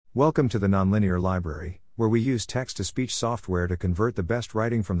Welcome to the Nonlinear Library, where we use text-to-speech software to convert the best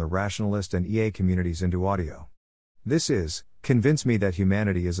writing from the Rationalist and EA communities into audio. This is, Convince Me That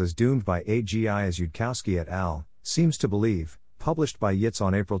Humanity Is As Doomed by AGI as Yudkowsky et al. Seems to Believe, published by Yitz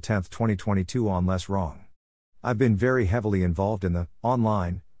on April 10, 2022 on LessWrong. I've been very heavily involved in the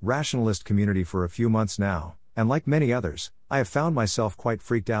online rationalist community for a few months now, and like many others, I have found myself quite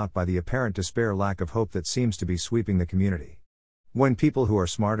freaked out by the apparent despair, lack of hope that seems to be sweeping the community. When people who are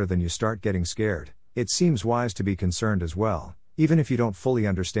smarter than you start getting scared, it seems wise to be concerned as well, even if you don't fully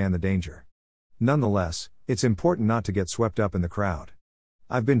understand the danger. Nonetheless, it's important not to get swept up in the crowd.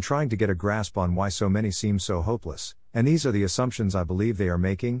 I've been trying to get a grasp on why so many seem so hopeless, and these are the assumptions I believe they are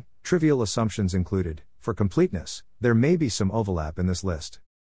making, trivial assumptions included. For completeness, there may be some overlap in this list.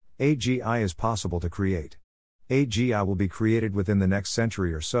 AGI is possible to create. AGI will be created within the next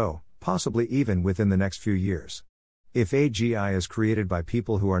century or so, possibly even within the next few years. If AGI is created by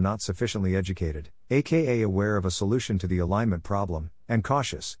people who are not sufficiently educated, aka aware of a solution to the alignment problem, and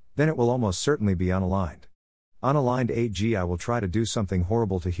cautious, then it will almost certainly be unaligned. Unaligned AGI will try to do something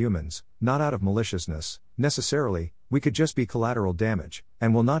horrible to humans, not out of maliciousness, necessarily, we could just be collateral damage,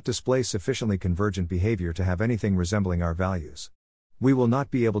 and will not display sufficiently convergent behavior to have anything resembling our values. We will not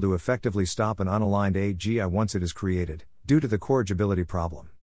be able to effectively stop an unaligned AGI once it is created, due to the corrigibility problem.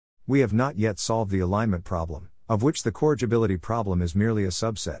 We have not yet solved the alignment problem, of which the corrigibility problem is merely a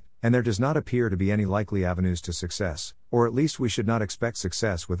subset, and there does not appear to be any likely avenues to success, or at least we should not expect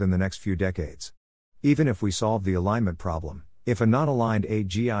success within the next few decades. Even if we solve the alignment problem, if a non-aligned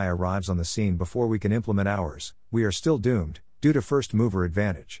AGI arrives on the scene before we can implement ours, we are still doomed, due to first mover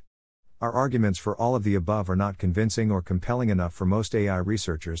advantage. Our arguments for all of the above are not convincing or compelling enough for most AI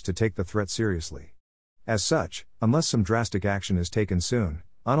researchers to take the threat seriously. As such, unless some drastic action is taken soon,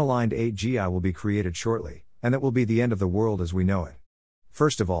 unaligned AGI will be created shortly, and that will be the end of the world as we know it.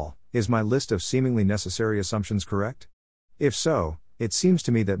 First of all, is my list of seemingly necessary assumptions correct? If so, it seems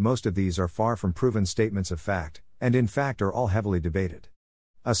to me that most of these are far from proven statements of fact, and in fact are all heavily debated.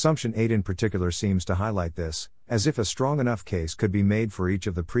 Assumption 8 in particular seems to highlight this, as if a strong enough case could be made for each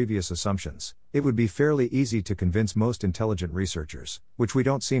of the previous assumptions, it would be fairly easy to convince most intelligent researchers, which we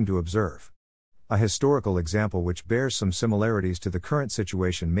don't seem to observe. A historical example which bears some similarities to the current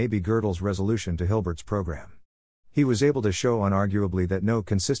situation may be Godel's resolution to Hilbert's program. He was able to show unarguably that no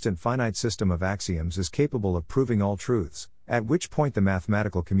consistent finite system of axioms is capable of proving all truths, at which point the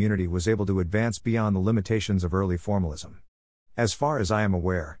mathematical community was able to advance beyond the limitations of early formalism. As far as I am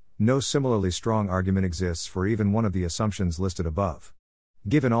aware, no similarly strong argument exists for even one of the assumptions listed above.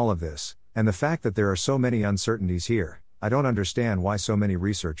 Given all of this, and the fact that there are so many uncertainties here, I don't understand why so many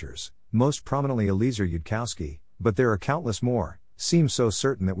researchers, most prominently Eliezer Yudkowsky, but there are countless more, seem so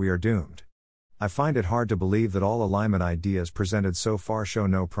certain that we are doomed. I find it hard to believe that all alignment ideas presented so far show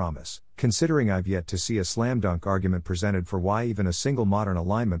no promise, considering I've yet to see a slam dunk argument presented for why even a single modern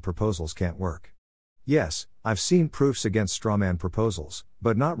alignment proposals can't work. Yes, I've seen proofs against strawman proposals,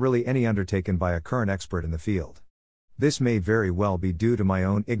 but not really any undertaken by a current expert in the field. This may very well be due to my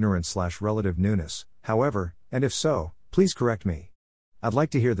own ignorance/relative newness, however, and if so, please correct me. I'd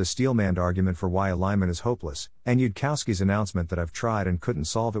like to hear the steelmanned argument for why alignment is hopeless, and Yudkowsky's announcement that I've tried and couldn't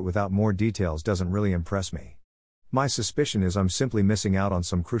solve it without more details doesn't really impress me. My suspicion is I'm simply missing out on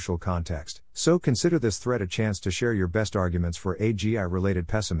some crucial context, so consider this thread a chance to share your best arguments for AGI-related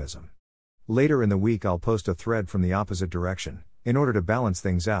pessimism. Later in the week I'll post a thread from the opposite direction, in order to balance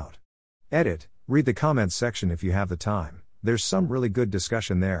things out. Read the comments section if you have the time, there's some really good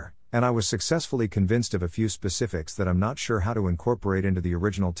discussion there, and I was successfully convinced of a few specifics that I'm not sure how to incorporate into the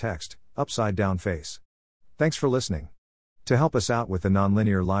original text, upside down face. Thanks for listening. To help us out with the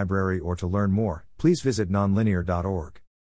Nonlinear Library or to learn more, please visit nonlinear.org.